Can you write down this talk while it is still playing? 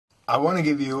I want to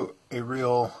give you a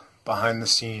real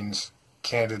behind-the-scenes,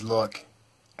 candid look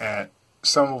at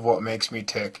some of what makes me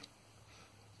tick,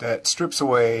 that strips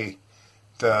away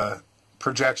the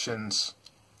projections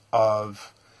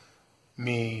of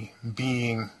me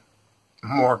being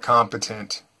more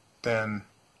competent than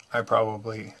I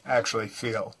probably actually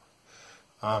feel.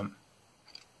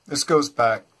 This goes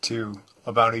back to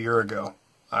about a year ago.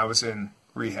 I was in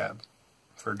rehab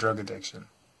for drug addiction,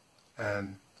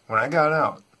 and when I got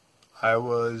out, I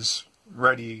was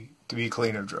ready to be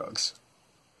clean of drugs.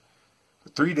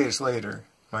 But 3 days later,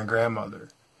 my grandmother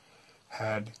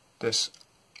had this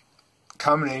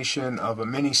combination of a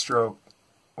mini stroke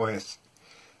with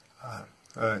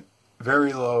a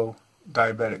very low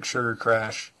diabetic sugar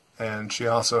crash, and she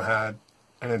also had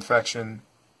an infection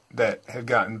that had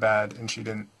gotten bad and she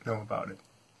didn't know about it.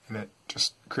 And it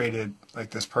just created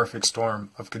like this perfect storm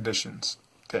of conditions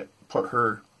that put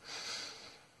her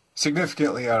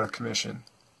significantly out of commission.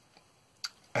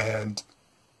 And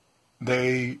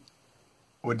they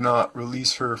would not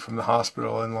release her from the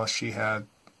hospital unless she had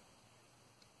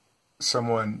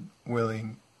someone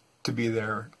willing to be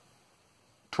there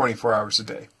 24 hours a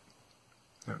day.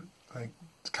 Like,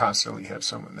 constantly have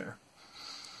someone there.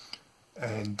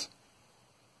 And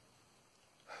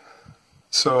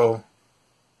so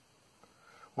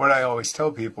what I always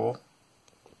tell people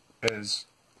is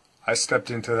I stepped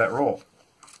into that role.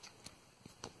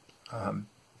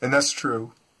 And that's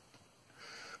true.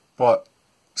 But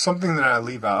something that I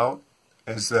leave out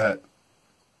is that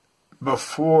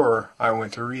before I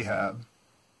went to rehab,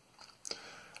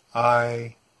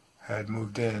 I had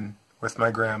moved in with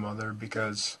my grandmother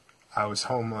because I was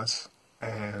homeless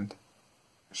and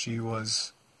she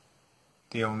was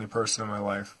the only person in my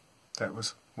life that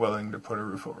was willing to put a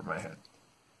roof over my head.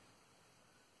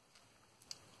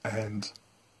 And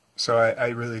so I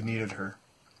really needed her.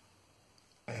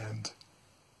 And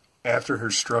after her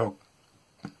stroke,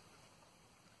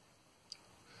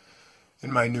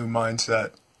 in my new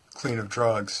mindset, clean of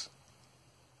drugs,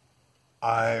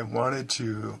 I wanted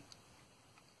to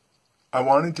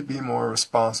be more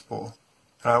responsible.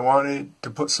 And I wanted to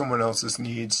put someone else's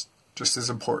needs just as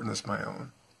important as my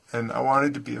own. And I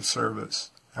wanted to be of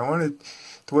service. The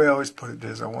way I always put it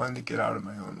is, I wanted to get out of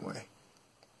my own way.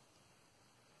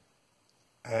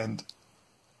 And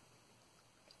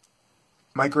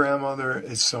my grandmother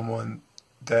is someone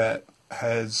that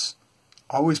has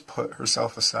always put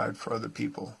herself aside for other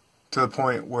people, to the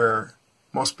point where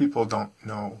most people don't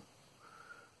know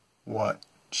what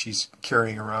she's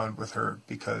carrying around with her,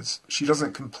 because she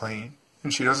doesn't complain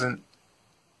and she doesn't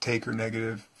take her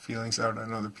negative feelings out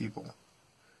on other people.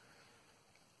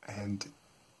 And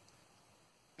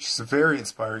she's a very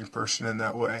inspiring person in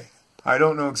that way. I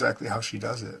don't know exactly how she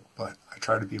does it, but I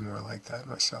try to be more like that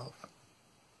myself.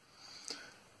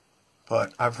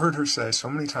 But I've heard her say so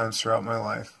many times throughout my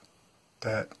life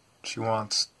that she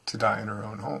wants to die in her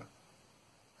own home.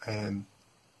 And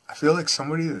I feel like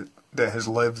somebody that has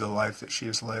lived the life that she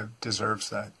has lived deserves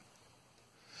that.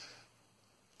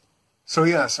 So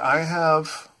yes, I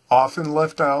have often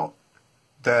left out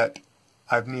that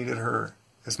I've needed her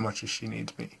as much as she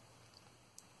needs me.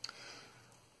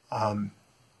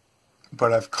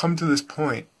 But I've come to this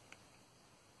point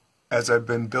as I've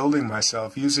been building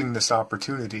myself, using this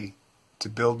opportunity to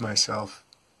build myself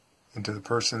into the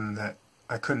person that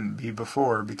I couldn't be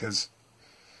before, because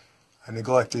I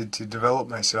neglected to develop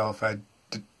myself.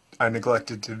 I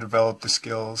neglected to develop the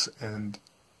skills and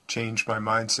change my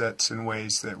mindsets in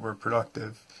ways that were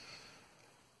productive.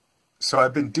 So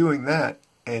I've been doing that,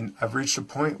 and I've reached a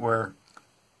point where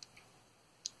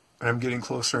I'm getting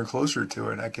closer and closer to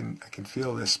it. I can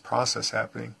feel this process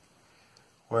happening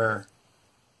where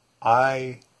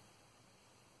I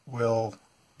will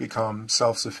become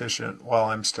self-sufficient while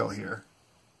I'm still here.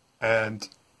 And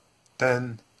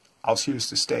then I'll choose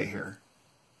to stay here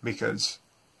because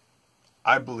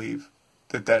I believe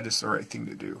that that is the right thing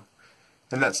to do.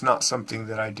 And that's not something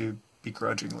that I do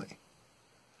begrudgingly.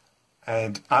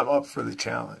 And I'm up for the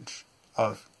challenge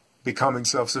of becoming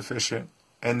self-sufficient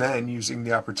and then using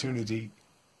the opportunity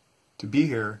to be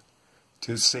here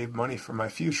to save money for my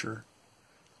future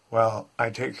while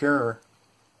I take care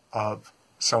of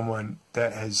someone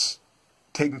that has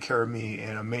taken care of me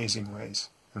in amazing ways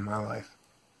in my life.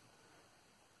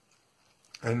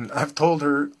 And I've told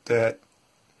her that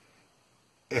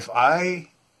if I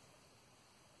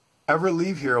ever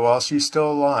leave here while she's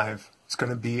still alive, it's going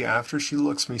to be after she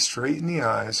looks me straight in the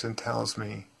eyes and tells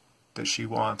me that she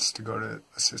wants to go to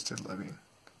assisted living.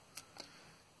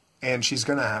 And she's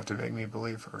going to have to make me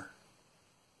believe her.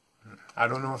 I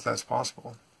don't know if that's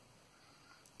possible,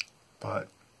 but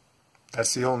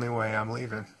that's the only way I'm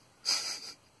leaving.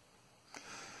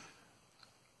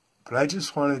 But I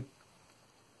just wanted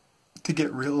to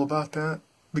get real about that,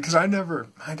 because I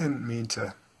didn't mean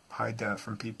to hide that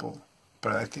from people,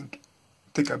 but I think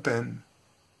I've been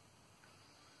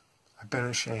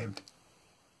ashamed,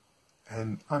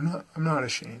 and I'm not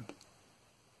ashamed,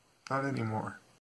 not anymore.